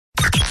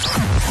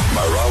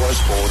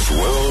Tomorrow Sports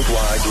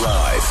Worldwide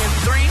Live. In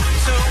 3,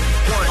 2,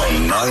 1.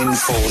 On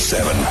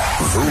 947,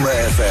 Vuma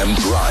FM,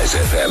 Rise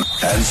FM,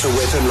 and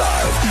Sowetan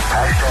Live.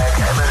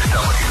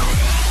 #MSW.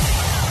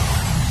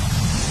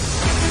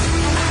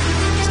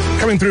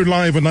 Coming through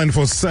live at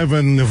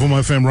 947, Vuma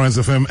FM, Rise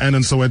FM, and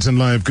in Sowetan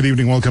Live. Good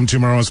evening, welcome to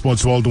Marumo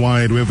Sports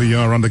Worldwide, wherever you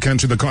are around the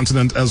country, the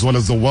continent, as well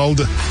as the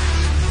world.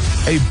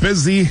 A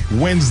busy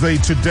Wednesday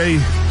today.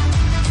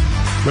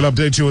 We'll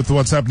update you with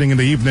what's happening in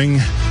the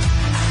evening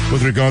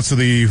with regards to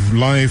the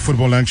live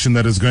football action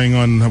that is going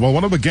on. Well,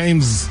 one of the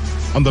games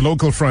on the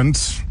local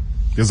front,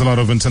 there's a lot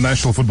of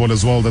international football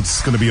as well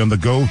that's going to be on the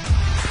go.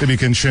 Maybe you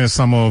can share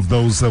some of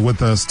those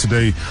with us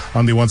today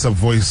on the WhatsApp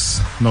voice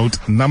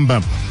note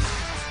number.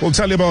 We'll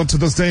tell you about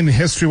this day in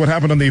history, what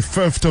happened on the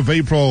 5th of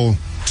April,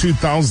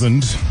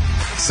 2000.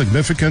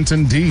 Significant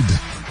indeed.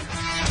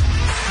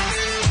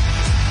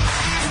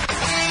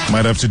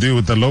 Might have to do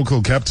with the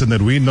local captain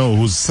that we know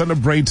who's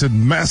celebrated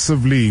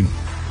massively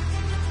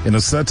in a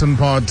certain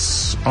part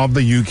of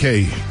the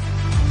UK.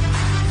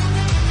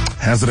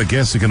 Hazard a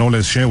guess you can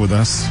always share with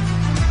us.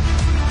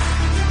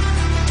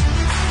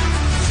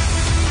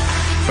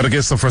 But I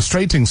guess the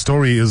frustrating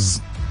story is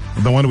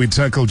the one we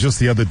tackled just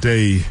the other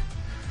day.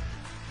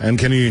 And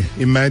can you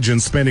imagine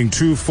spending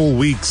 2 full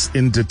weeks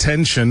in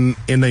detention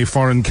in a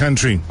foreign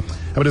country?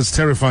 I mean, it's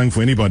terrifying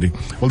for anybody.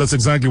 Well, that's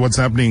exactly what's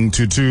happening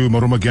to 2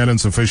 Marumo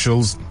Gallants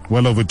officials,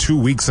 well over 2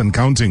 weeks and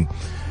counting.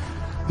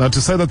 Now,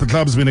 to say that the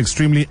club's been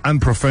extremely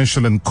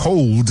unprofessional and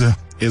cold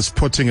is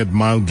putting it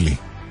mildly.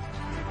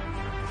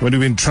 When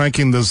we've been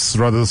tracking this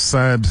rather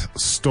sad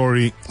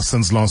story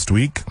since last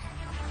week,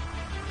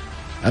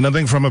 and I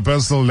think from a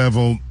personal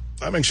level,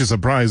 I'm actually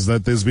surprised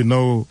that there's been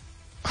no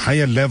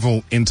higher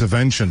level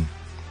intervention.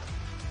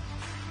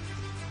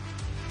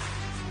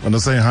 When I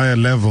say higher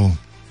level,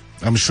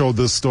 I'm sure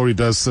this story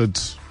does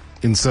sit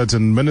in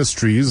certain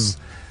ministries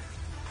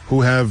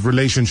who have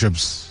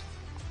relationships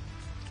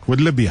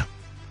with Libya.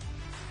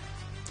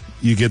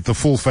 You get the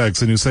full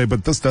facts and you say,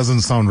 but this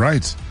doesn't sound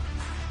right.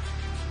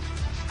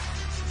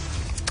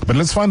 But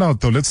let's find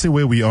out though. Let's see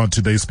where we are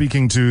today.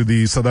 Speaking to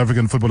the South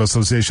African Football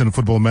Association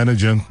football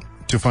manager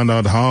to find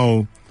out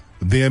how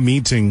their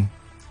meeting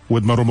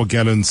with Marumo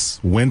Gallants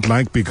went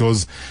like,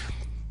 because,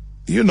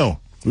 you know,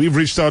 we've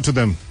reached out to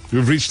them.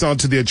 We've reached out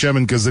to their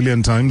chairman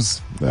gazillion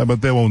times,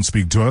 but they won't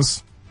speak to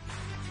us.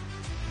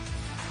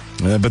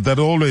 But that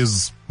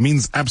always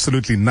means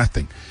absolutely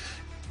nothing.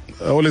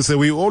 I always say,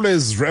 we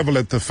always revel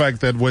at the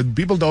fact that when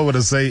people don't want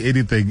to say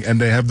anything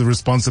and they have the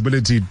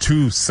responsibility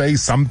to say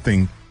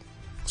something,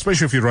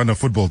 especially if you run a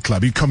football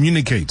club, you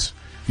communicate.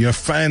 You have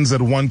fans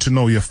that want to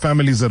know, you have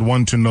families that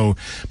want to know.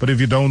 But if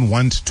you don't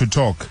want to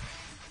talk,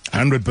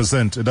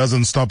 100%, it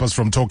doesn't stop us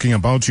from talking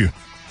about you.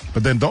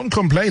 But then don't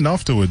complain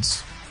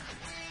afterwards.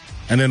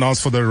 And then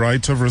ask for the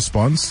right of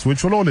response,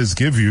 which we'll always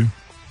give you.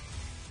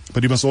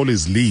 But you must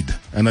always lead.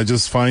 And I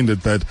just find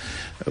it that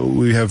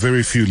we have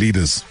very few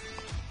leaders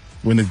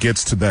when it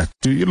gets to that.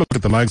 You look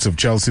at the likes of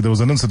Chelsea. There was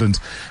an incident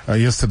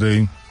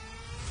yesterday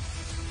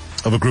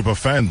of a group of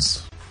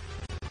fans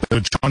that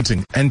were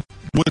chanting. And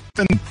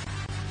within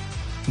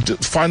the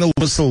final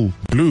whistle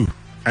blew.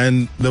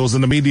 And there was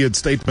an immediate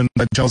statement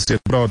that Chelsea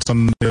had put out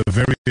on their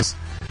various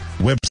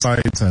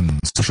websites and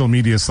social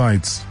media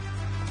sites,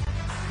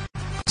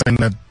 saying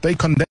that they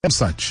condemn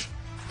such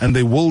and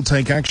they will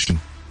take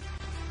action.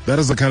 That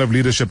is the kind of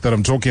leadership that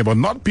I'm talking about,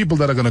 not people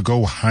that are going to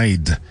go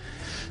hide.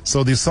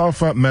 So the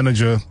SAFA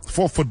manager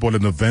for football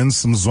and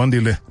events,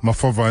 Mzwandile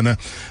Mafovana,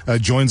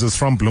 joins us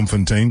from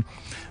Bloemfontein.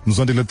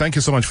 Mzwandile, thank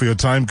you so much for your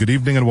time. Good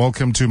evening and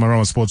welcome to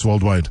Marumo Sports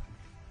Worldwide.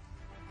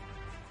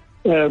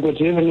 Good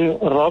evening,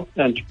 Rob,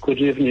 and good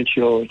evening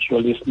to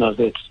your listeners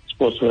at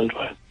Sports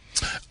Worldwide.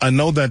 I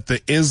know that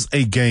there is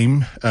a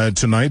game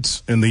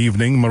tonight in the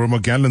evening.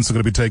 Marumo Gallants are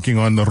going to be taking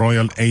on the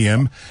Royal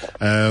AM.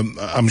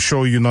 I'm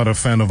sure you're not a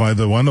fan of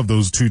either one of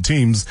those two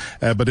teams,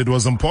 but it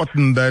was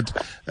important that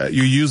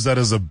you use that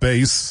as a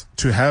base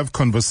to have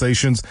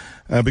conversations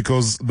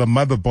because the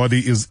mother body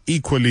is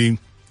equally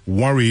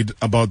worried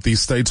about the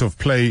state of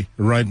play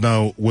right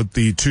now with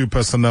the 2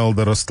 personnel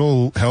that are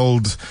still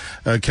held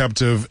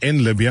captive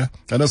in Libya.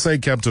 And I say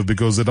captive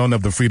because they don't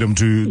have the freedom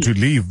to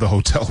leave the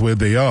hotel where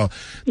they are.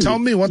 Tell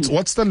me,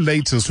 what's the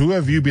latest? Who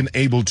have you been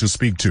able to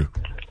speak to?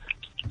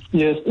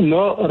 Yes,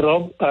 no,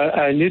 Rob,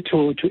 I need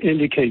to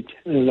indicate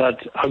that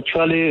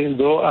actually,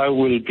 though I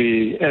will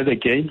be at the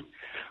game,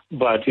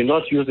 but you're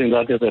not using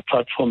that as a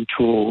platform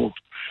to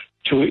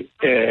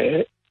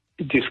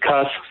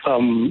discuss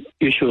some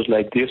issues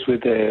like this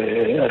with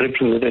a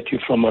representative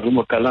from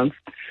Marumo Gallants.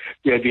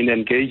 We have been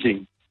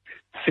engaging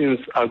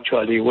since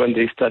actually when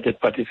they started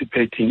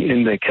participating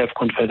in the CAF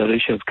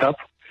Confederations Cup.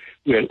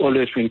 We have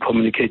always been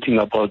communicating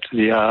about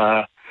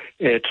their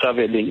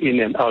traveling in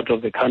and out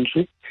of the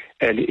country,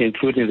 and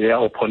including their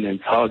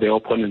opponents, how their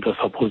opponents are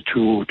supposed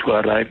to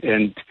arrive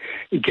and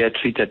get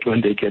treated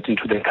when they get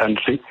into the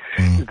country.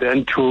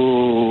 Then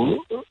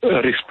to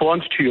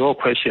respond to your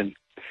question,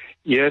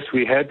 yes,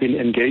 we have been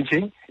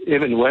engaging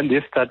even when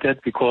this started,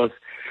 because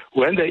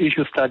when the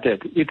issue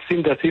started, it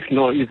seemed as if,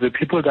 no, it's the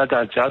people that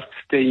are just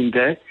staying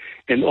there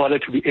in order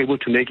to be able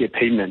to make a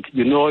payment.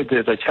 You know,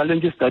 the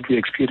challenges that we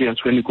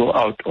experience when we go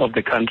out of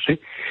the country.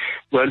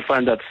 We'll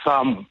find that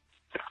some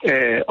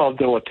of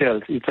the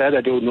hotels, it's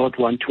either they will not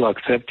want to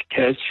accept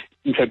cash,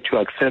 in fact, to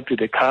accept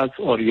the cards,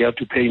 or you have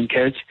to pay in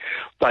cash.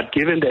 But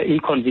given the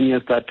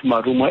inconvenience that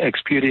Marumo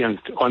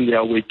experienced on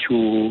their way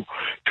to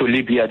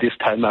Libya this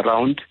time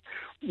around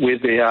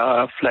with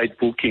their flight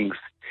bookings,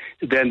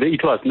 then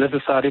it was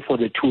necessary for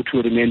the two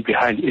to remain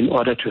behind in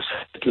order to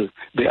settle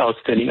the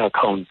outstanding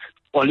accounts,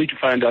 only to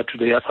find out to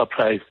their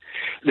surprise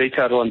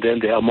later on then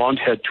the amount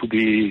had to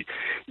be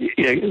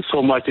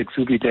so much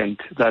exorbitant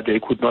that they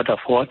could not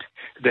afford.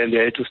 Then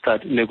they had to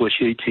start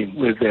negotiating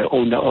with the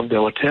owner of the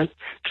hotel,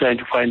 trying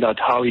to find out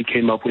how he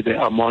came up with the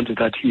amount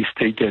that he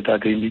stated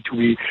that they need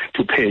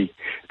to pay.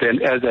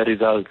 Then as a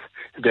result,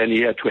 then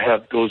he had to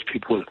have those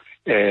people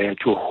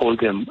to hold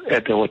them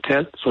at the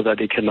hotel so that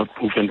they cannot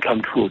move and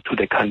come to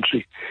the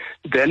country.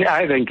 Then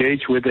I've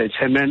engaged with the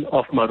chairman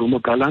of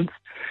Marumo Gallants,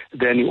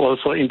 then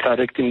also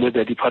interacting with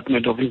the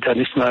Department of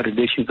International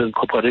Relations and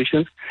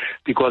Corporations,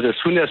 because as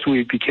soon as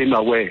we became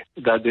aware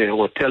that the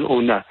hotel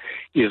owner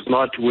is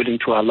not willing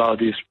to allow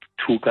these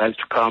two guys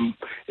to come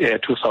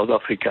to South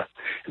Africa,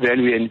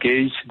 then we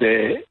engaged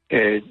the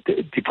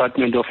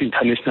Department of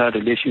International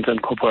Relations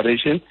and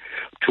Cooperation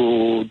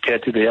to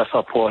get their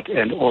support,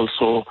 and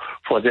also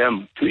for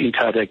them to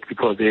interact,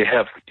 because they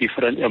have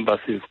different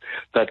embassies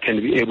that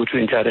can be able to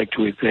interact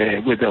with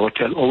the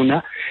hotel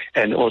owner,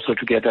 and also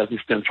to get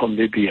assistance from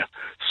Libya.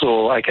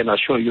 So I can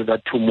assure you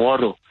that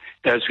tomorrow,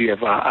 as we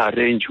have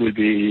arranged, we'll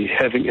be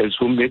having a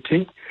Zoom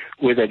meeting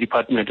with the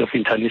Department of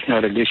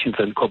International Relations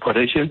and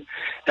Cooperation,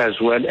 as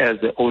well as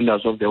the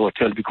owners of the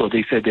hotel, because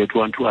they said they'd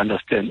want to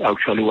understand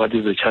actually what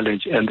is the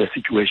challenge and the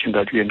situation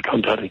that we're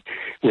encountering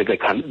with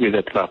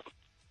the club.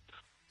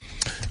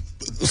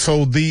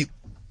 So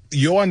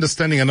your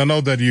understanding, and I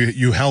know that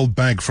you held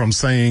back from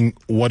saying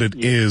what it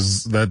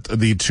is that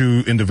the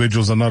two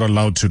individuals are not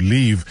allowed to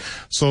leave.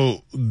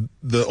 So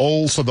the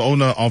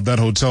owner of that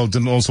hotel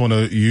didn't also want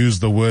to use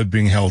the word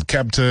being held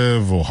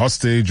captive or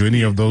hostage or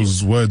any of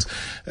those words,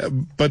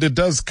 but it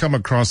does come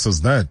across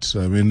as that.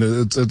 I mean,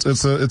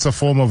 it's a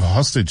form of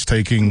hostage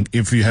taking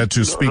if you had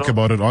to speak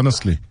about it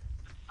honestly.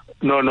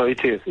 No, it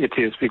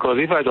is, because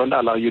if I don't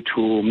allow you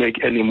to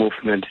make any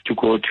movement to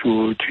go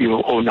to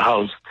your own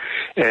house,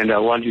 and I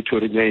want you to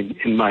remain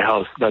in my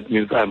house, that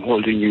means I'm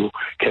holding you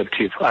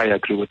captive. I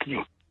agree with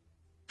you.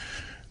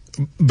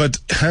 But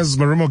has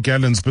Marumo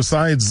Gallants,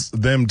 besides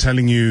them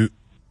telling you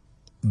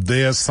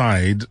their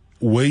side,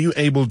 were you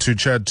able to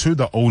chat to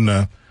the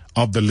owner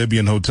of the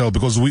Libyan hotel?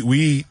 Because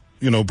we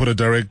put a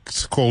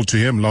direct call to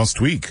him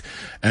last week,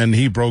 and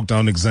he broke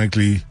down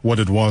exactly what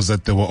it was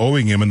that they were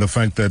owing him, and the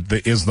fact that there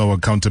is no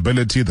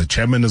accountability. The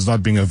chairman is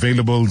not being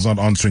available, is not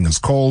answering his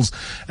calls,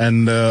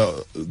 and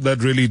that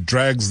really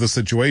drags the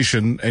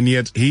situation. And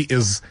yet he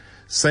is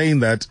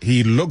saying that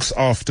he looks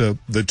after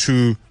the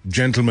two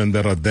gentlemen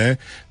that are there.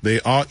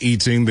 They are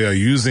eating, they are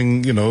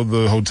using,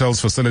 the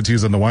hotel's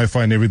facilities and the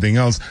Wi-Fi and everything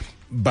else,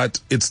 but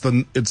it's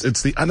the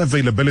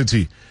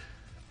unavailability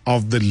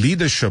of the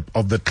leadership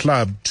of the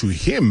club to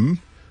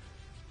him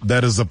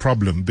that is a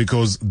problem,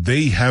 because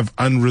they have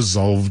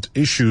unresolved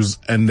issues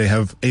and they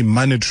have a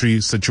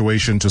monetary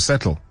situation to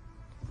settle.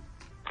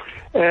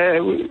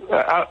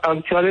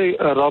 Actually,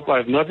 Rob,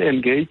 I've not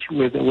engaged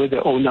with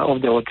the owner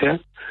of the hotel,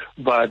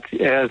 but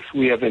as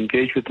we have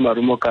engaged with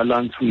Marumo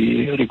Gallants,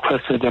 we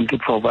requested them to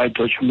provide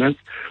documents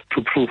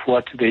to prove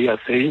what they are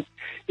saying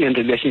in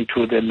relation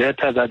to the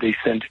letter that they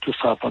sent to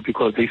SAFA,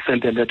 because they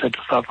sent a letter to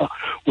SAFA,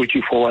 which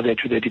we forwarded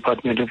to the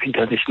Department of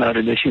International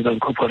Relations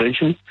and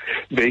Cooperation,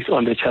 based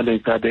on the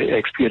challenge that they're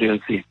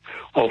experiencing,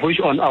 of which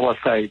on our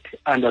side,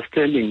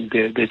 understanding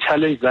the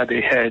challenge that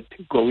they had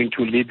going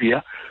to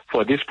Libya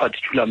for this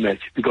particular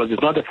match, because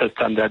it's not the first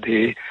time that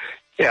they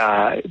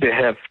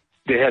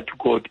had to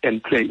go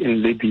and play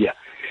in Libya.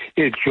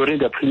 During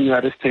the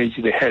preliminary stage,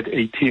 they had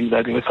a team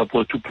that they were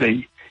supposed to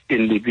play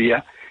in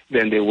Libya.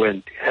 Then they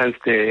went. Hence,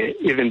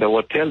 even the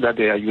hotel that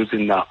they are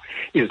using now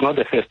is not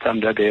the first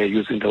time that they are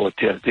using the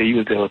hotel. They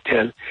used the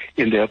hotel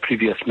in their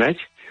previous match.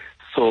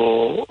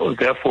 So,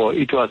 therefore,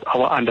 it was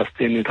our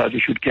understanding that we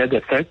should get the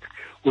facts,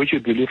 which we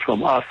believe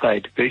from our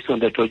side, based on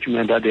the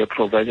document that they have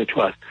provided to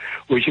us,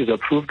 which is a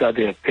proof that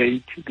they have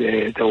paid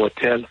the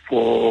hotel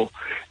for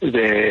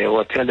the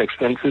hotel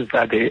expenses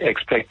that they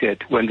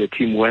expected when the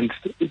team went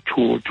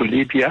to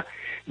Libya.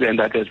 Then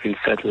that has been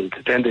settled.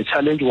 Then the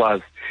challenge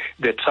was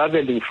the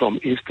traveling from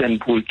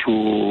Istanbul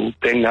to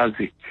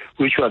Benghazi,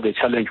 which was the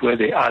challenge where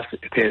they asked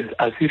the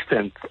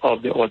assistance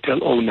of the hotel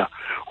owner,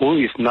 who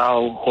is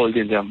now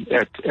holding them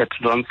at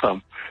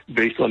ransom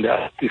based on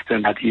the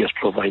assistance that he has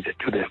provided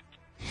to them.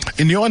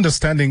 In your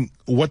understanding,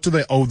 what do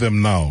they owe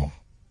them now?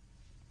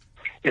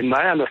 In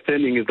my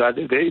understanding is that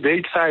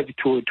they tried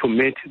to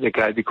meet the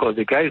guy, because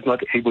the guy is not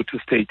able to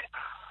state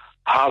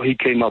how he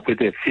came up with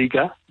a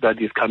figure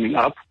that is coming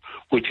up,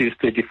 which is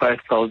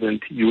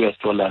 35,000 US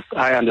dollars.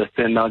 I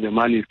understand now the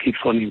money keeps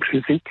on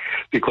increasing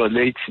because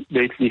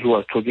lately he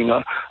was talking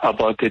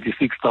about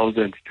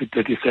 36,000 to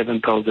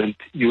 37,000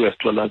 US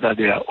dollars that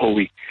they are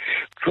owing.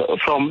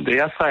 From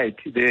their side,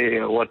 the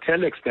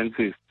hotel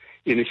expenses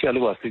initially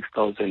was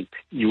 6,000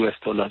 US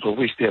dollars, of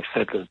which they have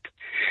settled.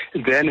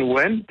 Then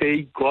when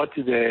they got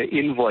the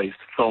invoice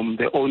from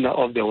the owner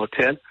of the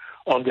hotel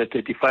of the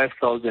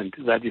 35,000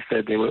 that he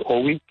said they were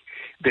owing,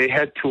 they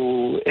had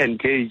to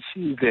engage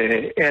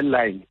the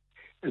airline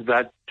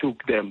that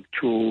took them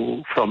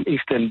from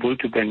Istanbul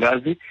to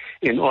Benghazi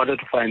in order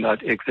to find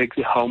out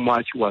exactly how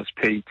much was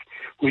paid,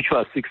 which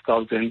was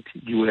 6,000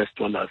 US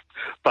dollars.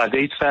 But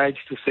they tried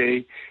to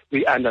say,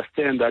 we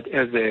understand that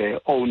as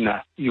a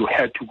owner, you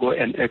had to go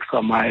an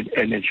extra mile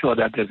and ensure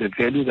that there's a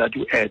value that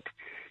you add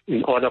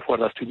in order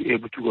for us to be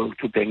able to go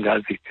to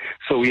Benghazi.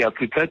 So we are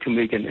prepared to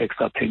make an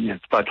extra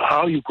payment. But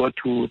how you got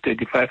to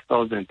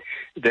 35,000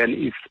 then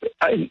is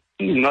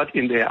not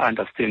in their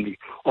understanding,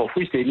 of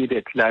which they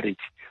needed clarity.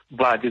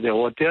 But the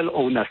hotel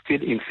owner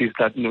still insists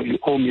that, no, you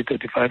owe me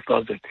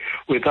 35,000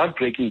 without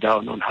breaking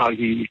down on how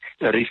he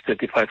reached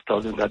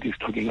 35,000 that he's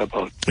talking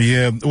about.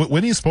 Yeah,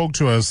 when he spoke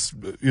to us,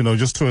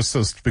 just to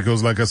assist,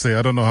 because like I say,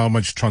 I don't know how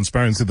much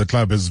transparency the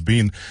club has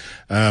been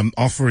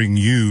offering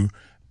you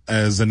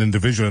as an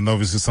individual, and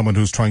obviously someone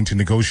who's trying to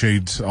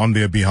negotiate on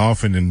their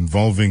behalf and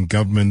involving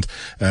government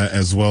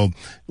as well.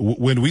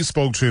 When we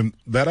spoke to him,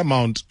 that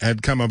amount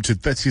had come up to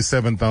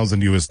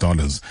 37,000 US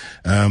dollars.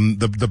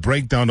 The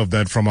breakdown of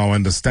that, from our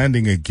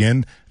understanding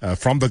again,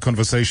 from the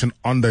conversation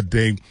on that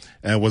day,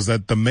 was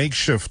that the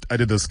makeshift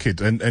Adidas kit,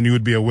 and you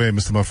would be aware,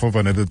 Mr.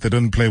 Mafovana, that they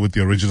didn't play with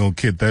the original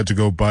kit. They had to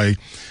go buy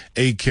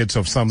a kit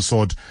of some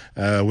sort,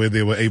 where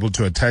they were able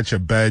to attach a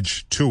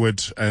badge to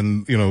it,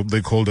 and, they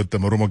called it the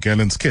Marumo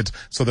Gallants kit,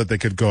 so that they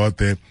could go out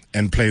there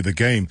and play the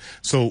game.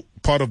 So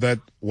part of that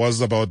was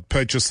about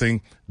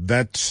purchasing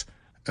that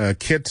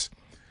kit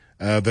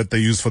that they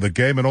use for the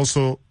game, and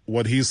also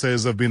what he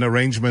says have been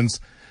arrangements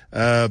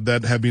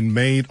that have been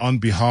made on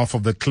behalf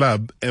of the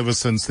club ever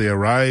since they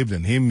arrived,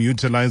 and him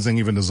utilizing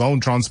even his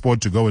own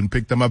transport to go and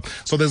pick them up.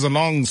 So there's a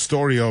long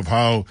story of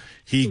how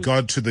he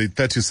got to the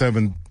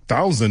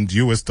 37,000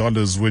 US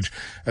dollars, which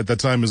at the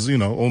time is,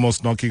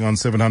 almost knocking on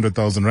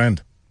 700,000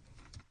 rand.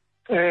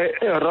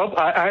 Rob,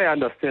 I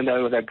understand. I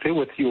would agree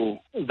with you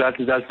that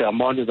that's the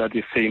amount that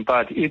he's saying,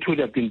 but it would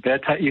have been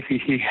better if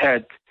he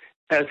had,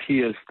 as he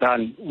has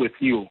done with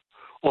you,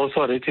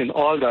 also written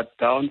all that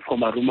down for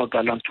Marumo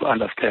Gallants to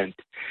understand.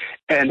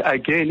 And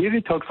again, if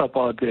he talks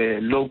about the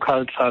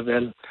local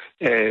travel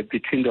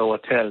between the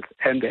hotels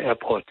and the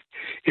airport,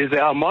 is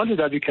the amount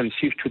that we can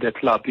shift to the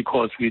club,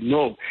 because we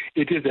know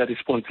it is the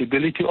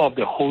responsibility of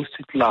the host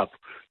club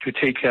to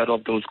take care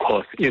of those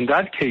costs. In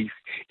that case,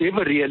 if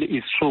it really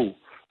is true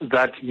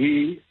that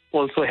he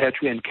also had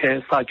to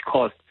incur such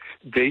costs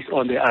based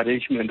on the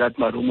arrangement that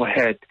Marumo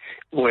had,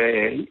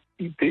 where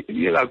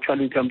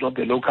actually in terms of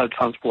the local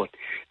transport,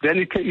 then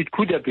it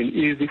could have been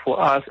easy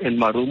for us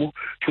and Marumo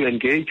to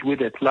engage with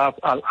the club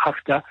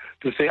Al-Akhtar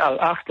to say,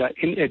 Al-Akhtar,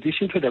 in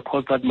addition to the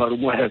cost that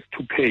Marumo has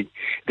to pay,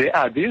 there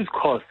are these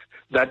costs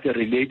that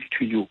relate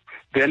to you.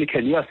 Then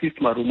can you assist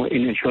Marumo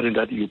in ensuring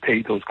that you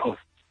pay those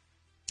costs?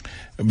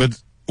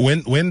 But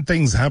when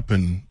things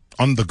happen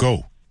on the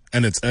go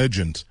and it's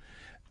urgent,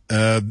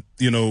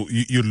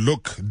 you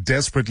look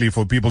desperately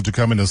for people to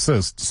come and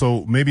assist.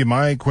 So maybe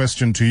my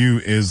question to you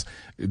is,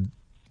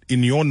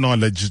 in your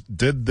knowledge,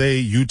 did they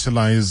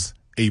utilize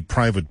a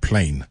private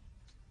plane?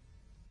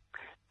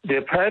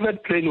 The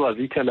private plane was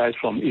utilized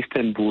from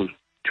Istanbul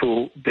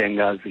to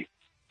Benghazi,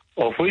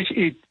 of which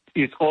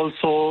it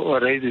also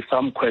raises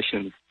some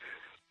questions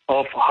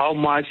of how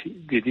much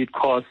did it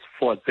cost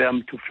for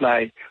them to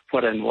fly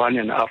for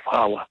 1.5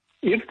 hours.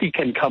 If they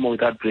can come up with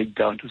that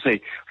breakdown to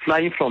say,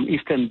 flying from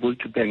Istanbul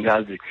to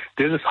Benghazi,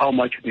 this is how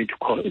much you need to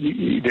cost,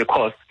 the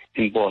cost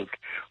involved.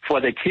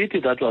 For the kit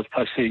that was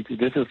purchased,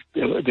 this is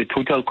the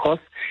total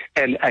cost.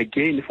 And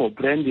again, for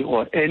branding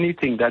or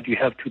anything that you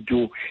have to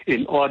do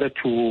in order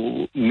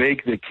to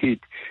make the kit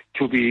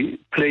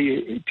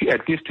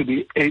at least to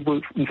be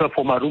able,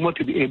 for Marumo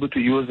to be able to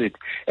use it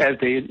as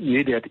they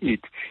needed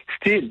it.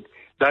 Still,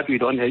 that we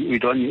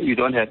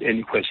don't have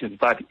any question.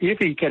 But if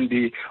he can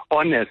be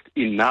honest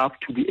enough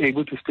to be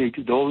able to state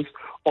those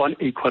on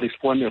a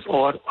correspondence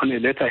or on a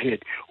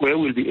letterhead, where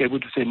we'll be able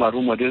to say,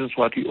 Marumo, this is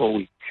what we owe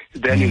you,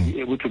 then you'll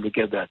be able to look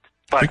at that.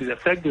 But the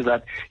fact is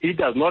that he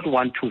does not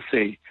want to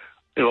say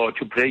or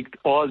to break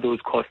all those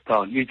costs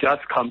down. He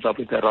just comes up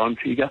with a round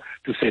figure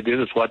to say, this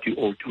is what you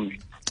owe to me.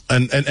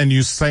 And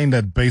you're saying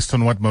that based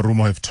on what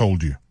Marumo have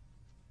told you?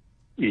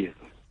 Yes.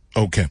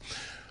 Okay.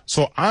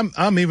 So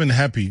I'm even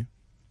happy,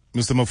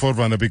 Mr.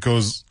 Mafovana,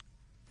 because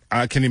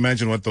I can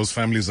imagine what those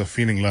families are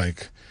feeling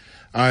like.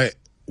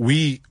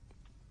 We,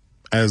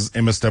 as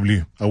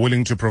MSW, are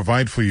willing to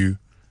provide for you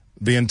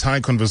the entire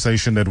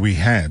conversation that we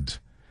had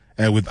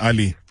with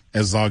Ali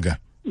Ezaga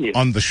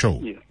on the show.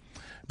 Yes.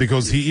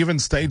 Because he even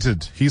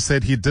stated, he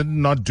said he did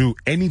not do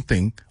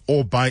anything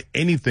or buy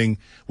anything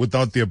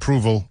without the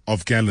approval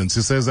of Gallants.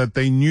 He says that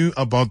they knew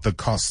about the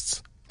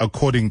costs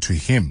according to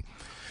him.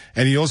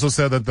 And he also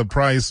said that the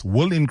price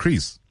will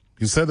increase.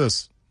 He said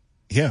this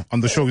here on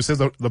the show. He says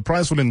that the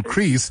price will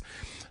increase,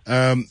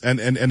 and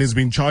he's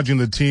been charging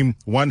the team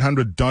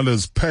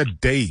 $100 per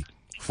day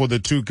for the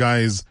two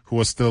guys who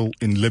are still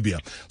in Libya.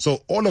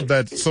 So all of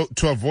that, so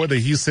to avoid a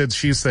he said,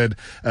 she said,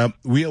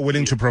 we are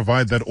willing to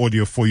provide that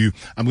audio for you.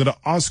 I'm going to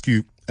ask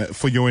you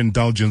for your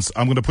indulgence.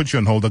 I'm going to put you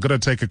on hold. I'm going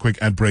to take a quick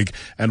ad break,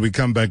 and we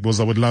come back because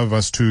I would love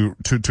us to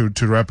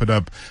wrap it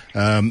up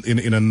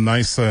in a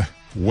nicer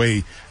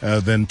way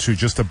than to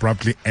just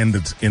abruptly end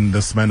it in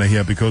this manner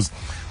here, because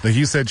the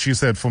he said, she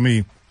said for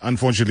me,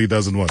 unfortunately,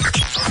 doesn't work.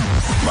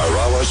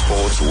 Marawa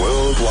Sports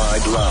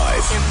Worldwide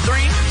Live. In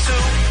 3, 2,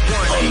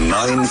 1. On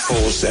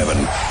 947,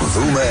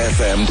 Vuma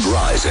FM,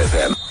 Rise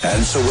FM,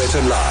 and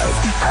Sowetan Live.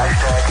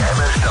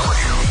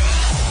 #MSW.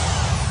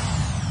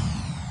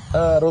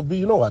 Robbie,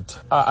 you know what?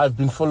 I've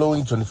been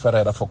following Johnny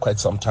Ferreira for quite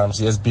some time.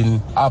 He has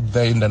been up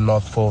there in the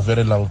north for a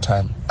very long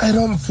time. I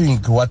don't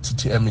think what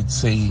TTM is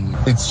saying,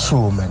 it's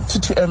true, man.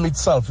 TTM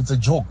itself, it's a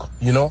joke,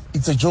 you know?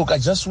 It's a joke. I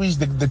just wish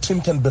the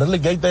team can be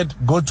relegated,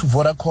 go to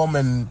Vodacom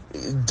and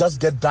just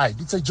get died.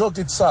 It's a joke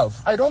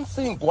itself. I don't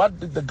think what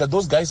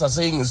those guys are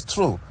saying is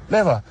true.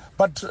 Never.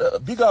 But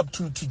big up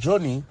to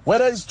Johnny.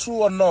 Whether it's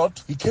true or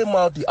not, he came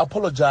out, he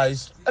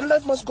apologized, and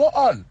life must go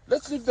on.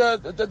 Let's leave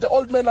the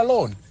old man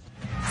alone.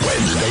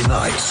 Wednesday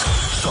nights,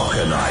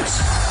 soccer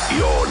nights,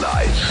 your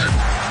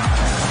nights.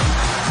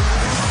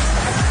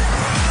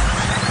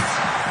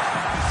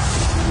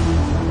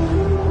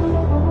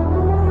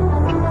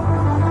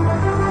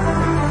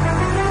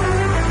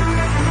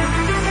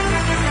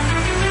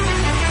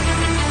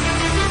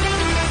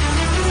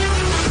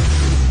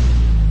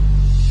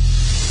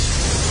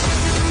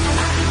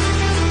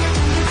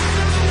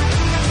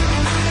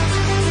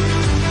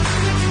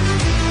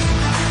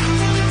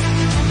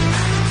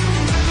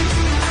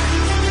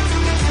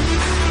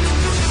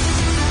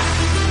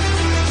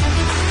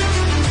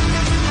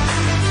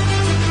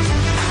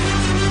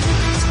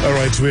 All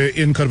right, we're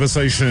in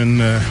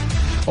conversation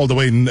all the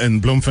way in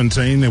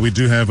Bloemfontein. We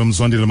do have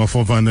Mzwandile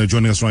Mafova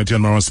joining us right here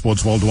on Mara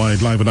Sports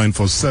Worldwide, live at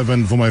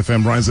 947, Vuma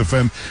FM, Rise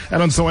FM.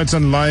 And on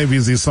Sowetan Live,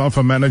 he's the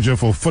SAFA manager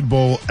for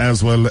football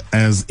as well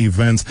as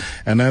events.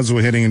 And as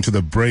we're heading into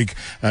the break,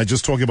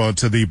 just talking about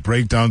the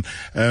breakdown,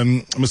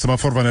 Mr.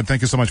 Mafova,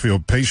 thank you so much for your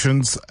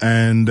patience.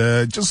 And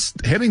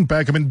just heading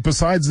back, I mean,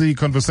 besides the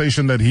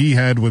conversation that he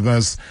had with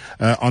us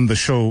on the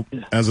show,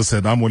 as I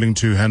said, I'm willing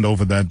to hand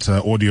over that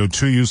audio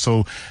to you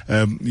so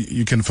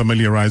you can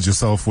familiarize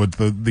yourself with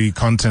the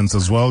contents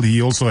as well.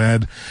 He also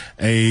had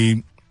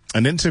an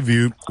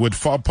interview with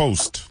Far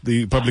Post,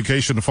 the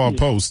publication Far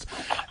Post,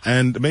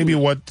 and maybe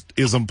what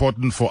is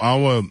important for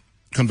our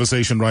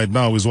conversation right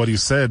now is what he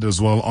said as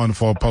well on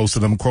Far Post,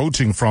 and I'm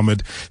quoting from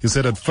it. He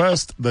said, at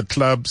first the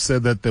club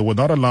said that they were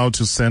not allowed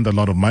to send a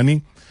lot of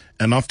money,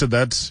 and after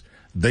that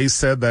they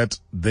said that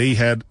they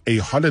had a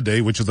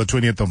holiday, which is the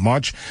 20th of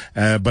March,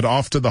 but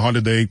after the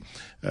holiday,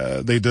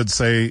 they did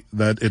say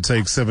that it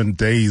takes 7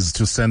 days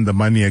to send the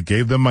money. I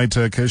gave them my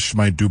Turkish,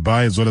 my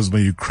Dubai, as well as my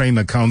Ukraine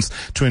accounts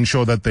to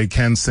ensure that they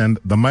can send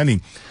the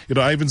money. You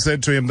know, I even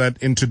said to him that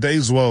in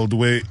today's world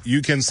where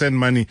you can send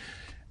money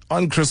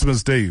on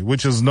Christmas Day,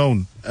 which is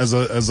known as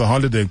a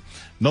holiday,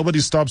 nobody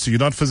stops you. You're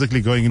not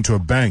physically going into a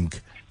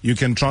bank. You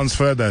can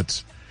transfer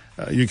that.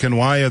 You can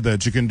wire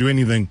that. You can do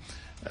anything.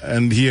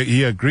 And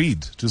he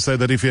agreed to say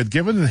that if he had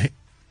given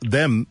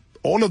them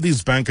all of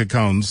these bank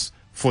accounts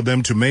for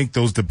them to make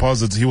those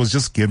deposits, he was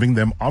just giving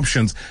them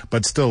options,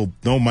 but still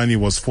no money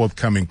was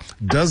forthcoming.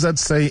 Does that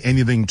say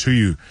anything to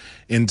you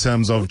in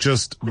terms of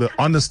just the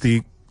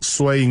honesty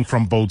swaying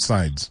from both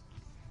sides?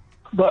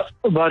 But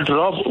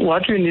Rob,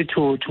 what we need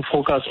to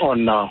focus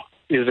on now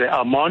is the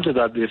amount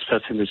that this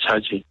person is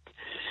charging.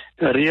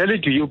 Really,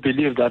 do you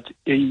believe that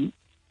a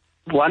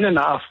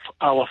 1.5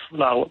 hour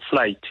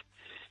flight,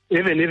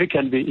 even if it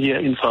can be here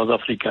in South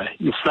Africa,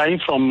 you're flying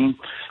from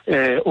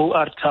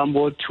OR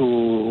Tambo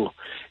to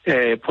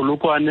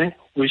Polokwane,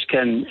 which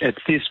can at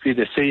least be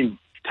the same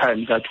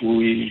time that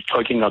we're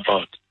talking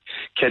about.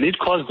 Can it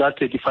cost that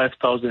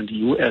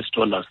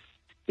 $35,000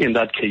 in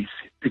that case?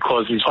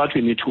 Because it's what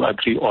we need to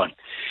agree on.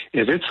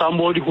 Is it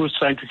somebody who's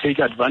trying to take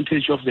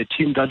advantage of the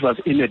team that was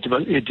in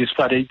a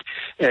disparate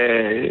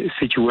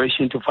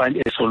situation to find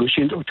a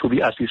solution to be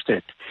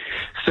assisted?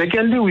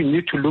 Secondly, we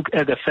need to look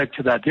at the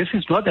fact that this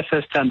is not the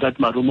first time that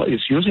Marumo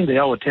is using the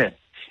hotel.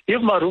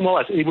 If Marumo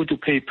was able to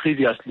pay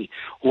previously,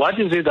 what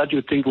is it that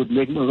you think would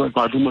make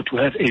Marumo to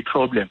have a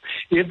problem?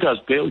 If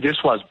this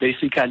was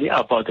basically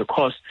about the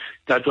cost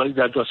that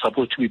was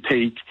supposed to be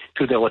paid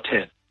to the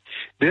hotel.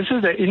 This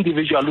is the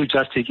individual who's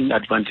just taking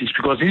advantage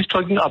because he's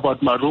talking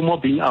about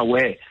Marumo being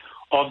aware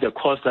of the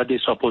cost that they're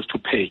supposed to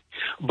pay.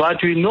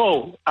 But we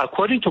know,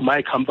 according to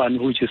my company,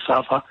 which is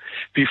SAFA,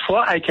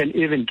 before I can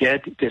even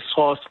get the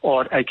source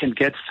or I can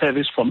get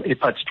service from a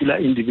particular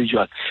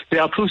individual,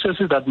 there are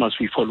processes that must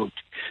be followed.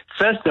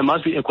 First, there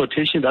must be a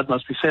quotation that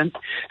must be sent.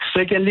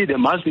 Secondly, there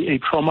must be a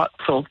pro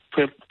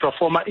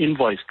forma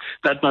invoice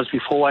that must be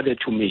forwarded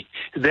to me.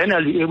 Then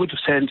I'll be able to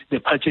send the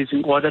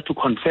purchasing order to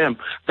confirm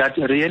that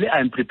really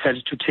I'm prepared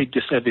to take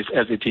the service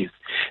as it is.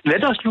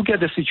 Let us look at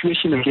the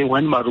situation again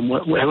where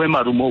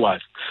Marumo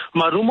was.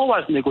 Marumo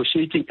was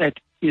negotiating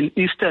in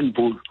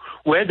Istanbul,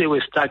 where they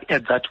were stuck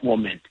at that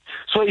moment.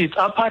 So it's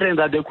apparent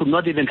that they could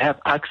not even have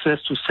access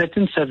to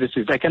certain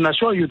services. I can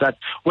assure you that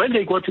when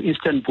they go to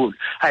Istanbul,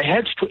 I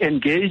had to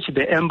engage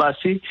the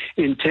embassy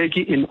in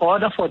Turkey in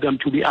order for them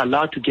to be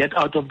allowed to get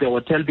out of the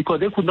hotel, because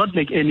they could not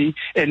make any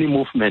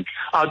movement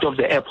out of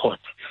the airport,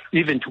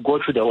 even to go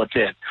to the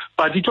hotel.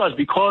 But it was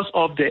because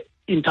of the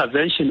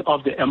intervention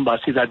of the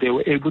embassy that they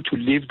were able to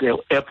leave the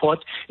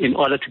airport in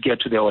order to get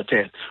to the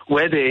hotel,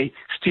 where they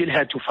still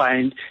had to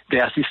find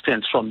the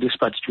assistance from this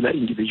particular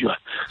individual.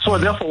 So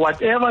therefore,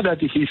 whatever that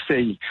he's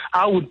saying,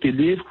 I would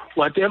believe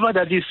whatever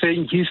that he's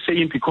saying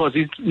because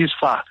it is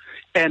far.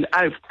 And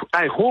I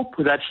hope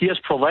that he has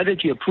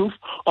provided you a proof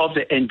of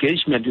the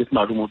engagement with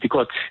Marumo,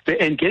 because the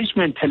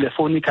engagement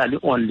telephonically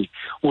only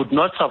would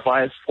not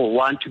suffice for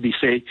one to be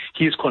say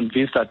he is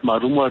convinced that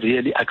Marumo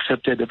really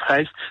accepted the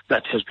price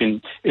that has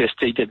been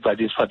stated by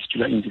this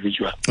particular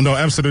individual. No,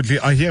 absolutely.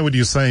 I hear what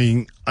you're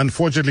saying.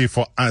 Unfortunately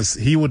for us,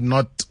 he would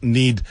not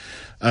need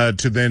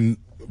to then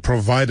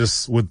provide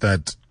us with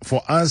that.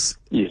 For us,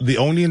 yes, the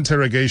only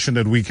interrogation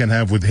that we can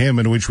have with him,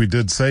 and which we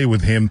did say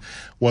with him,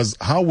 was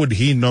how would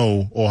he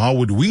know, or how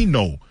would we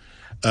know?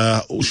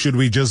 Should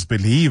we just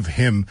believe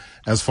him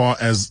as far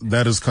as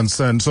that is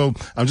concerned? So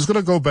I'm just going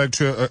to go back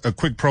to a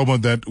quick promo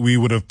that we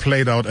would have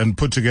played out and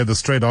put together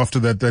straight after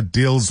that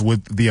deals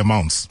with the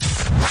amounts.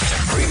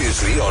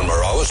 Previously on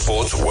Marawa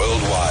Sports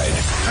Worldwide.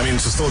 I mean,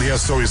 to still hear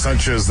stories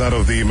such as that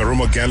of the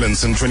Marumo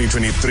Gallants in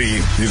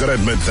 2023, you got to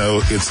admit,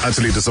 though, it's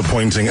utterly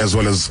disappointing as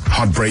well as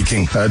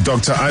heartbreaking.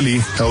 Dr. Ali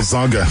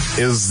Elzaga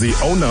is the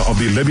owner of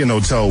the Libyan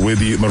hotel where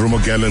the Marumo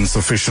Gallants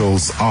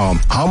officials are.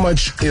 How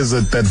much is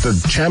it that the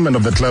chairman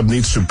of the club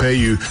needs to pay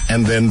you,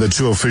 and then the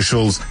two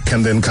officials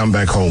can then come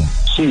back home?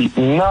 See,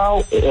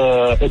 now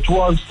it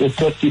was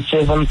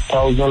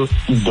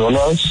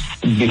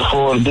 $37,000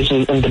 before. This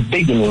is in the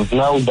beginning.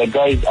 Now the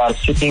guys are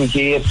sitting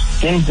here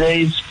 10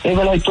 days.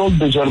 Even I told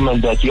the German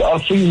that you are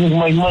freezing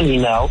my money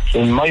now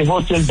in my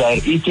hotel. They are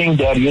eating,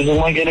 they are using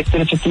my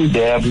electricity,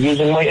 they are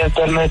using my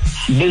internet.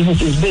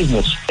 Business is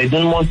business. I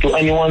didn't want to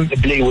anyone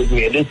play with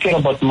me. I didn't care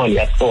about money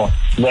at all.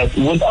 But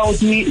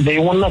without me, they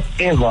will not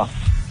ever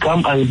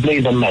come and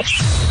play the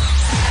match.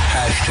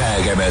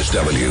 Hashtag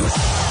MSW.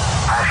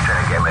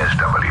 Hashtag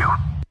MSW.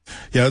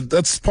 Yeah,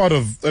 that's part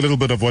of a little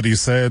bit of what he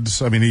said.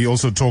 I mean, he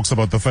also talks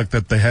about the fact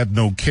that they had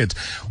no kit.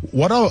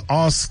 What I'll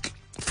ask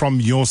from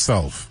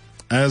yourself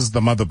as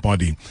the mother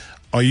body,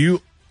 are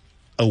you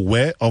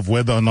aware of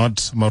whether or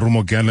not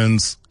Marumo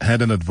Gallants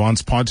had an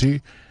advance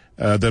party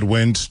that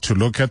went to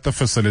look at the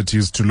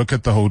facilities, to look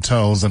at the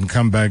hotels, and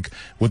come back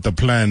with the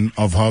plan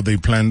of how they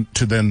plan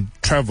to then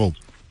travel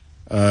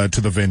to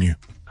the venue?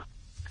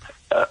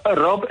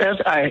 Rob, as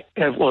I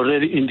have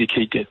already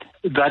indicated,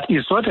 that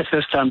is not the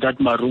first time that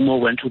Marumo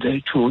went to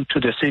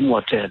the same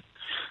hotel.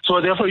 So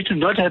therefore, it would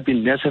not have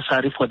been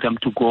necessary for them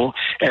to go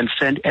and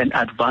send an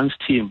advance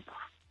team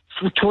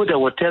to the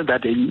hotel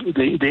that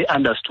they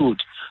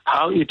understood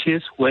how it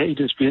is, where it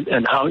is built,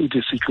 and how it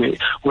is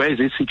situated, where is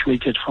it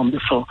situated from the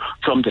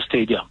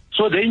stadium.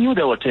 So they knew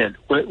the hotel,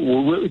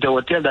 the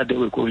hotel that they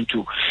were going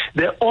to.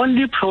 The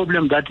only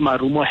problem that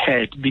Marumo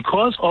had,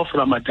 because of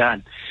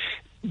Ramadan,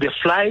 the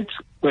flights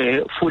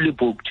were fully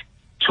booked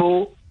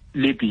to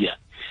Libya.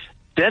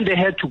 Then they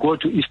had to go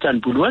to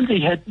Istanbul. When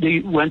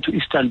they went to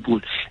Istanbul,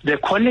 the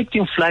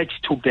connecting flight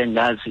to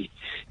Benghazi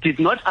did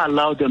not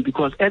allow them,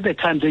 because at the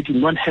time they did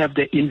not have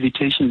the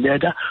invitation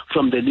letter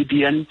from the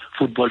Libyan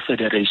Football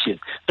Federation.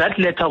 That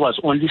letter was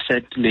only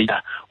sent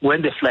later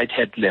when the flight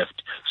had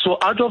left. So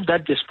out of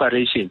that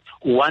desperation,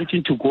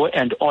 wanting to go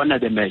and honor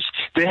the match,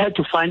 they had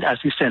to find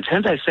assistance.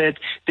 Hence I said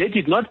they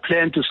did not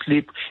plan to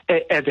sleep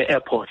at the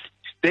airport.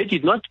 They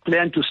did not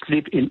plan to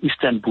sleep in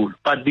Istanbul,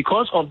 but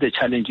because of the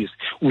challenges,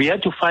 we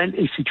had to find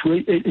a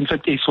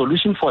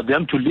solution for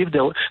them to leave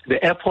the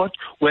airport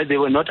where they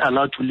were not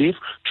allowed to live,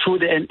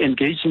 through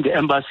engaging the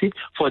embassy,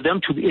 for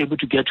them to be able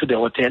to get to the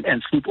hotel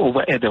and sleep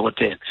over at the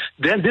hotel.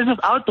 Then this is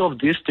out of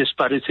this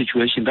desperate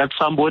situation that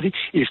somebody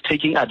is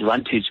taking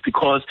advantage,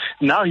 because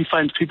now he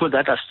finds people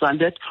that are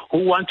stranded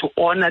who want to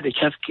honor the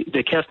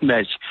CAF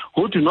match,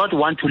 who do not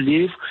want to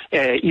leave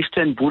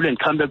Istanbul and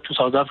come back to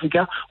South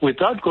Africa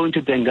without going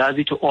to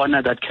Benghazi to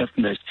honor that CAF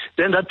match.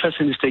 Then that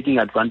person is taking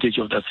advantage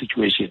of that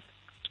situation.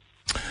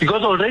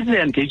 Because already the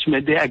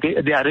engagement,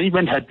 the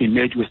arrangement had been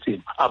made with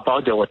him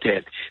about the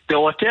hotel. The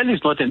hotel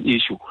is not an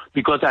issue,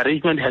 because the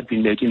arrangement had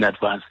been made in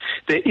advance.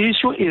 The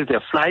issue is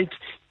the flight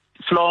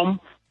from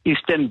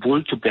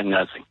Istanbul to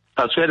Benghazi.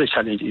 That's where the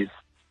challenge is.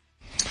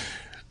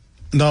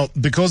 Now,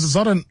 because it's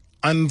not an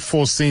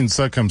unforeseen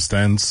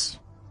circumstance,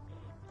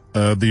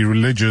 the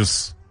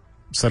religious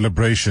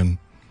celebration,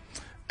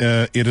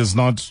 it is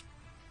not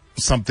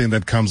something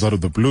that comes out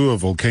of the blue, a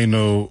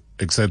volcano,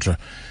 etc.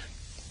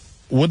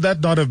 would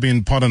that not have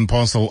been part and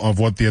parcel of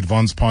what the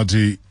advance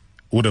party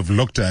would have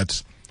looked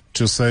at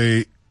to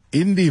say,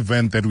 in the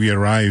event that we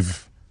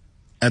arrive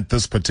at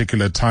this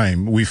particular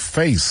time, we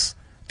face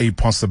a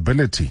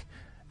possibility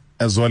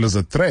as well as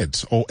a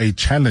threat or a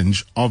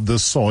challenge of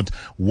this sort,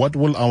 what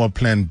will our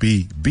plan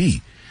B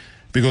be?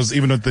 Because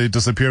even with the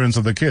disappearance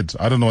of the kid,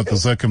 I don't know what the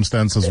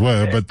circumstances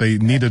were, but they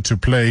needed to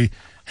play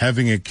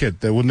having a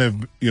kit. They wouldn't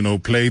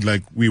have, played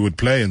like we would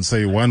play and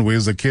say one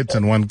wears a kit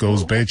and one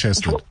goes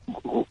bare-chested.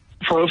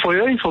 For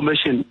your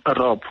information,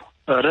 Rob,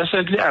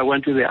 recently I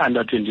went to the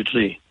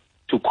under-23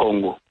 to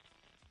Congo.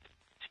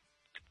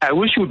 I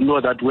wish you'd know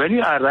that when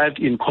you arrived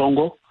in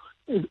Congo,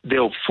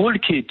 the full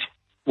kit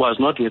was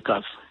not with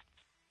us.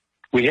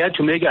 We had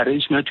to make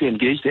arrangements to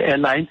engage the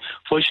airline.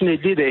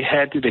 Fortunately, they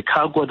had the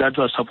cargo that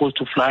was supposed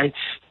to fly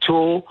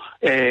to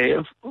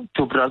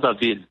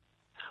Brazzaville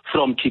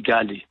from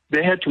Kigali.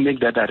 They had to make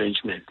that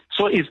arrangement.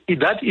 So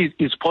that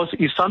is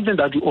something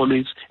that we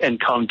always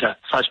encounter,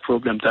 such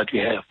problems that we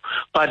have.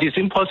 But it's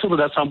impossible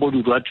that somebody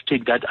would want to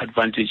take that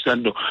advantage.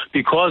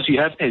 Because you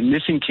have a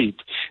missing kit.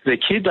 The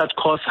kit that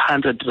costs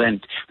 100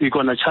 rand, we're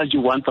going to charge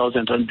you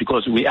 1,000 rand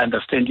because we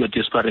understand your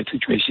disparate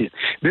situation.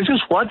 This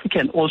is what we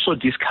can also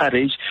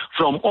discourage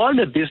from all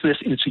the business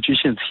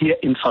institutions here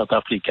in South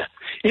Africa.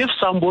 If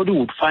somebody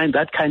would find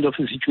that kind of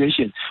a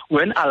situation,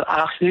 when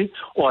Al-Ahly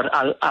or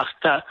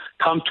Al-Akhtar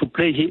come to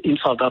play here in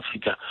South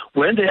Africa,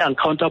 when they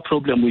encounter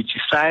problem, we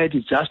decide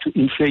just to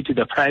inflate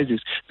the prices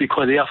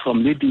because they are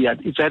from Libya,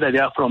 it's either they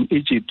are from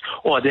Egypt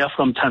or they are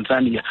from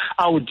Tanzania.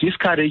 I would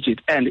discourage it.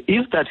 And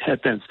if that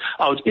happens,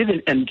 I would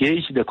even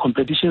engage the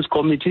competitions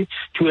committee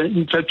to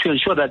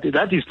ensure that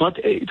that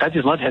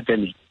is not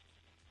happening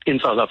in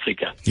South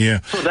Africa.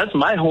 Yeah. So that's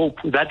my hope,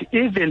 that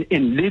even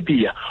in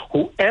Libya,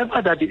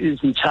 whoever that is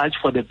in charge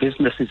for the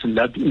businesses in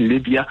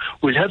Libya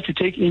will have to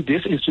take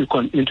this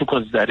into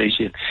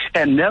consideration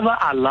and never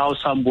allow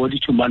somebody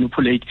to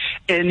manipulate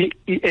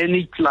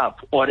any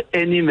club or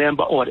any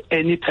member or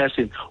any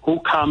person who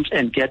comes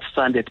and gets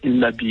stranded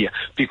in Libya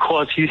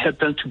because he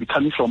happens to be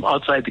coming from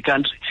outside the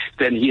country,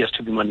 then he has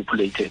to be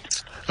manipulated.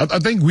 I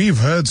think we've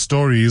heard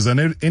stories,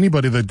 and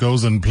anybody that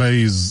goes and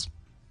plays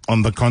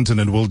on the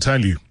continent will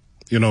tell you,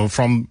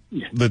 from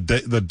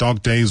the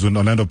dark days when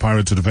Orlando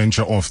Pirates would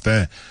venture off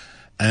there,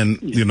 and,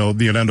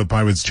 the Orlando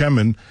Pirates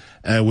chairman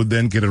would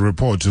then get a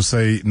report to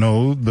say,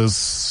 no,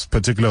 this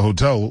particular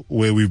hotel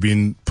where we've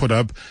been put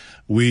up,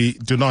 we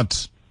do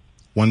not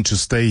want to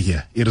stay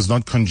here. It is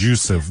not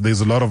conducive.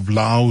 There's a lot of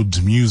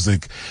loud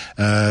music.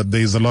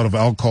 There's a lot of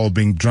alcohol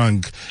being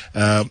drunk.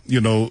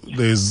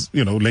 There's,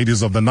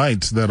 ladies of the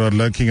night that are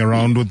lurking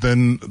around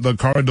within the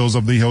corridors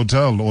of the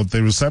hotel or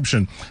the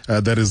reception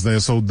that is there.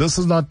 So this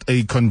is not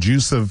a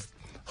conducive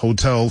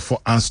hotel for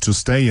us to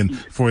stay in,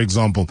 for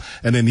example.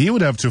 And then he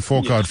would have to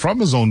fork out from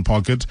his own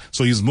pocket.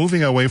 So he's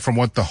moving away from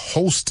what the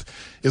host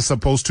is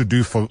supposed to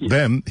do for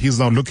them. He's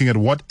now looking at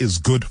what is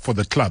good for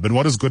the club. And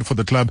what is good for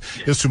the club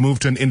is to move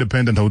to an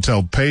independent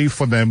hotel, pay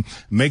for them,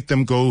 make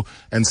them go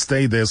and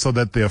stay there so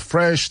that they're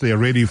fresh, they're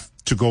ready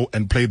to go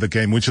and play the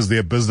game, which is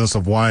their business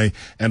of why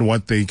and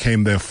what they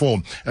came there for.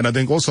 And I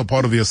think also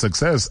part of their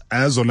success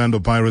as Orlando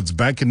Pirates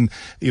back in,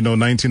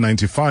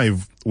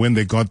 1995, when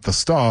they got the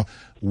star,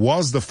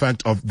 was the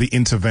fact of the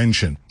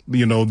intervention,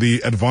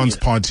 the advance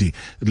party,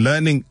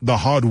 learning the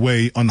hard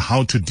way on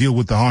how to deal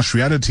with the harsh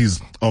realities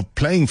of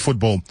playing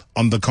football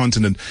on the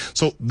continent.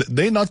 So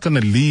they're not going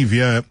to leave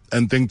here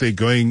and think they're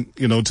going,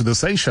 to the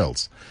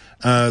Seychelles.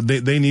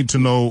 They need to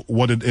know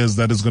what it is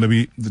that is going to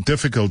be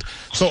difficult.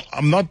 So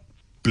I'm not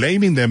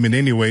blaming them in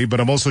any way,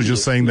 but I'm also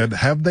just saying that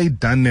have they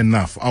done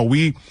enough? Are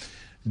we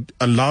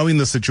allowing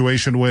the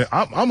situation where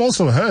I'm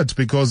also hurt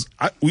because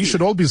we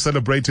should all be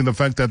celebrating the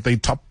fact that they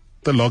top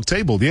the log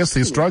table. Yes,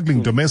 they're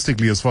struggling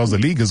domestically as far as the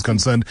league is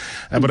concerned,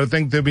 but I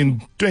think they've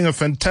been doing a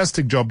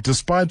fantastic job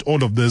despite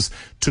all of this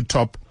to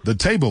top the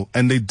table,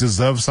 and they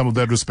deserve some of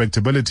that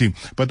respectability.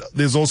 But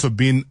there's also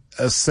been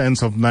a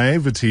sense of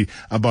naivety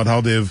about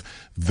how they've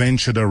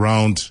ventured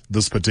around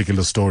this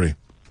particular story.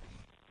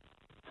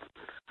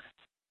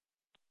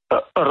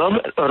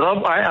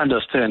 Rob, I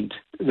understand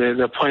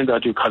the point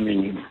that you're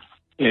coming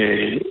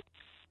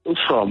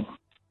from,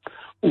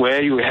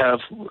 where you have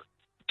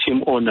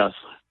team owners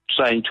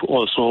trying to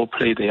also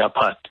play their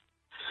part.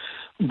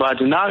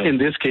 But now in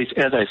this case,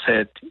 as I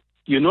said,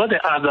 the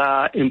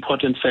other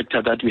important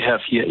factor that we have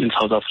here in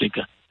South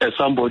Africa, as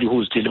somebody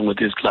who's dealing with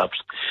these clubs,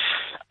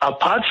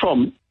 apart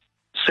from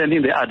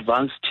sending the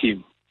advanced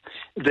team,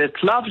 the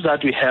clubs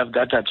that we have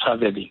that are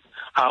traveling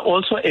are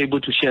also able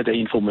to share the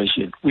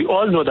information. We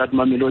all know that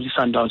Mamelodi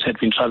Sundowns had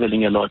been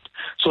traveling a lot.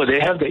 So they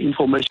have the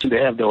information,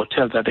 they have the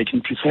hotels that they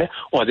can prefer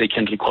or they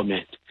can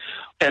recommend.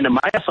 And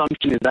my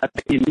assumption is that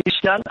the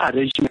initial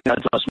arrangement that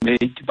was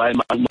made by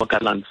Marumo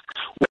Gallants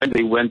when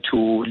they went to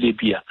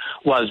Libya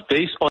was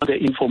based on the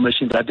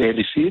information that they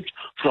received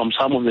from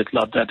some of the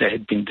clubs that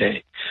had been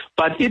there.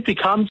 But it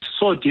becomes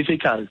so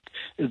difficult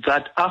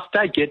that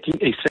after getting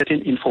a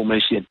certain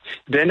information,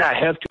 then I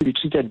have to be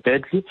treated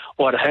badly,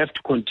 or I have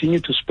to continue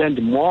to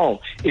spend more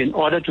in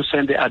order to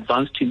send the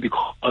advanced team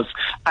because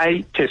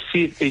I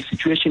perceive a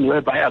situation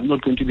whereby I'm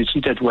not going to be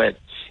treated well.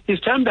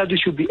 It's time that we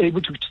should be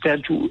able to tell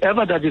to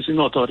whoever that is in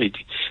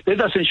authority.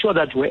 Let us ensure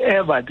that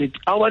wherever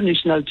our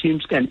national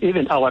teams and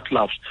even our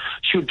clubs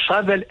should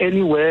travel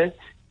anywhere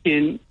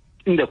in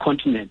the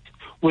continent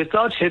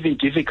without having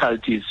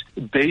difficulties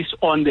based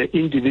on the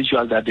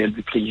individual that they'll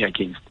be playing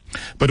against.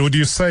 But would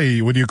you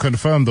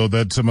confirm, though,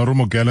 that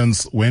Marumo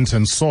Gallants went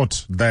and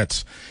sought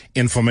that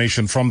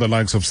information from the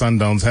likes of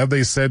Sundowns? Have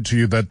they said to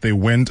you that they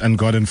went and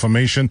got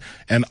information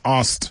and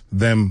asked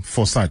them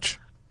for such?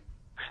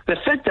 The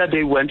fact that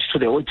they went to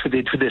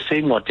the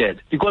same hotel,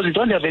 because we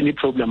don't have any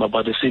problem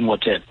about the same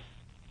hotel.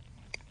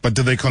 But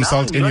did they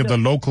consult any of the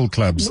local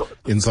clubs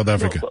in South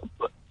Africa?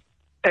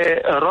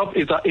 Rob,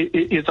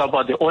 it's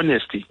about the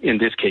honesty in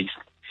this case.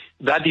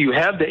 That you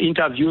have the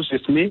interviews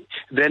with me,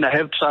 then I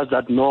have trust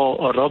that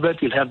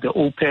Robert will have the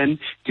open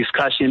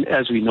discussion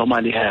as we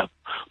normally have.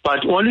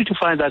 But only to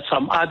find that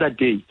some other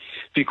day,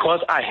 because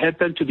I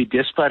happen to be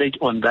desperate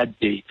on that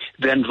day,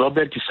 then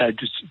Robert decided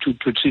to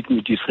treat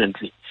me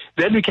differently.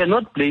 Then we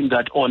cannot blame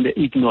that on the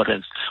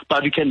ignorance,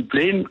 but we can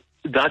blame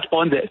that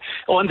on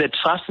the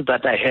trust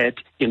that I had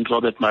in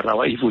Robert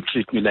Marawa, he would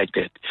treat me like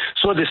that.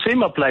 So the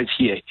same applies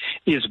here.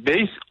 Is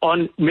based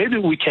on, maybe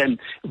we can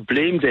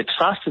blame the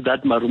trust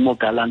that Marumo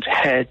Gallants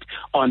had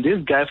on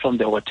this guy from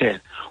the hotel,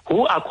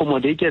 who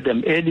accommodated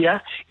them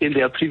earlier in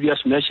their previous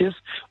matches,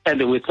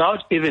 and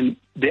without even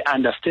the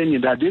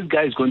understanding that this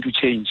guy is going to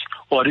change,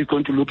 or is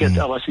going to look at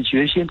our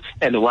situation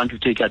and want to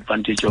take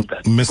advantage of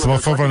that. Mr.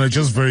 Mafovana,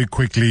 just very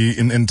quickly,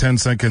 in 10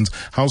 seconds,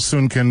 how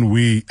soon can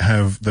we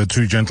have the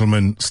two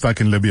gentlemen stuck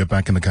in Libya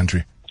back in the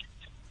country?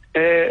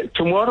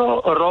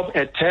 Tomorrow, Rob,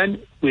 at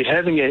 10, we're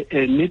having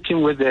a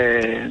meeting with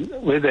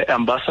the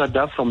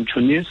ambassador from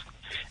Tunis,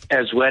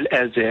 as well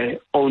as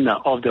the owner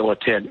of the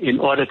hotel, in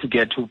order to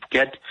get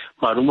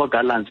Marumo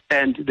Gallants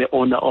and the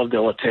owner of the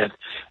hotel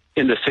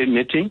in the same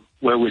meeting,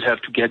 where we'll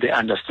have to get the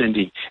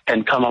understanding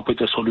and come up with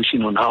a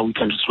solution on how we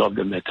can resolve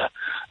the matter.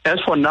 As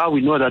for now,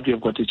 we know that we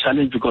have got a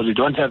challenge because we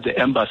don't have the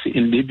embassy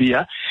in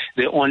Libya.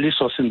 They're only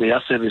sourcing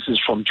their services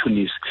from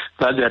Tunis.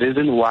 That's the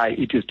reason why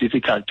it is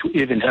difficult to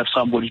even have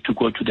somebody to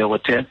go to the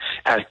hotel,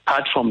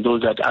 apart from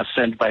those that are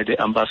sent by the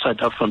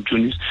ambassador from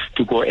Tunis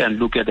to go and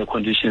look at the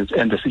conditions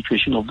and the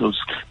situation of those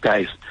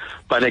guys.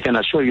 But I can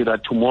assure you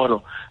that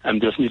tomorrow, I'm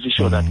definitely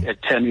sure that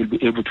at 10 we'll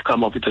be able to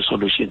come up with a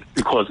solution,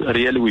 because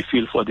really we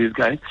feel for these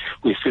guys,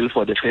 we feel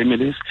for the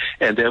families,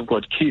 and they've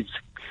got kids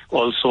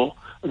also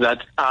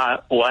that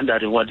are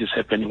wondering what is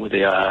happening with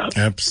their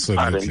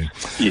Absolutely.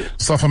 parents. Yes.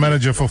 SAFA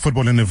Manager for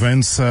Football and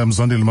Events,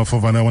 Mzondile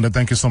Mafovana, I want to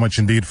thank you so much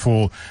indeed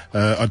for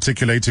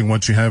articulating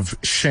what you have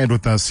shared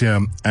with us here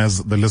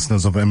as the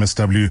listeners of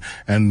MSW,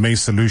 and may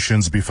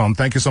solutions be found.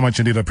 Thank you so much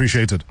indeed. I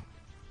appreciate it.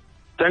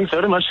 Thanks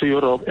very much to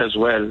Europe as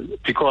well,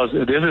 because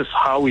this is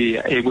how we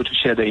are able to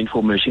share the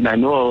information. I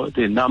know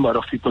the number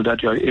of people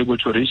that you are able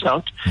to reach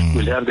out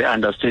will have the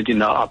understanding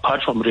now,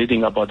 apart from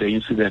reading about the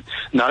incident.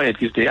 Now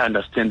at least they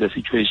understand the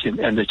situation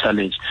and the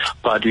challenge.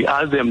 But we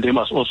ask them, they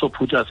must also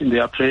put us in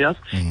their prayers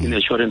in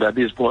ensuring that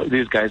these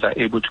guys are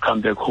able to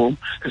come back home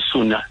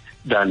sooner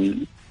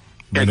than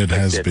it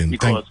has been.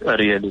 Because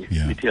really,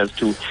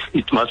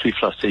 it must be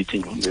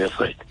frustrating on their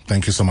side.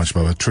 Thank you so much,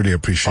 Baba. Truly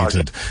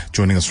appreciated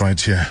joining us right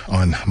here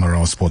on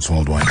Marawa Sports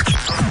Worldwide.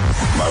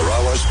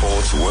 Marawa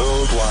Sports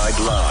Worldwide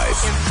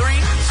Live. In 3,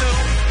 2,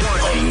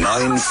 1. On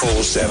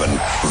 947,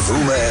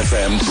 Vuma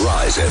FM,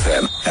 Rise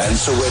FM, and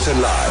Soweto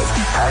Live.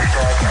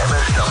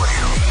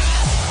 #MSW.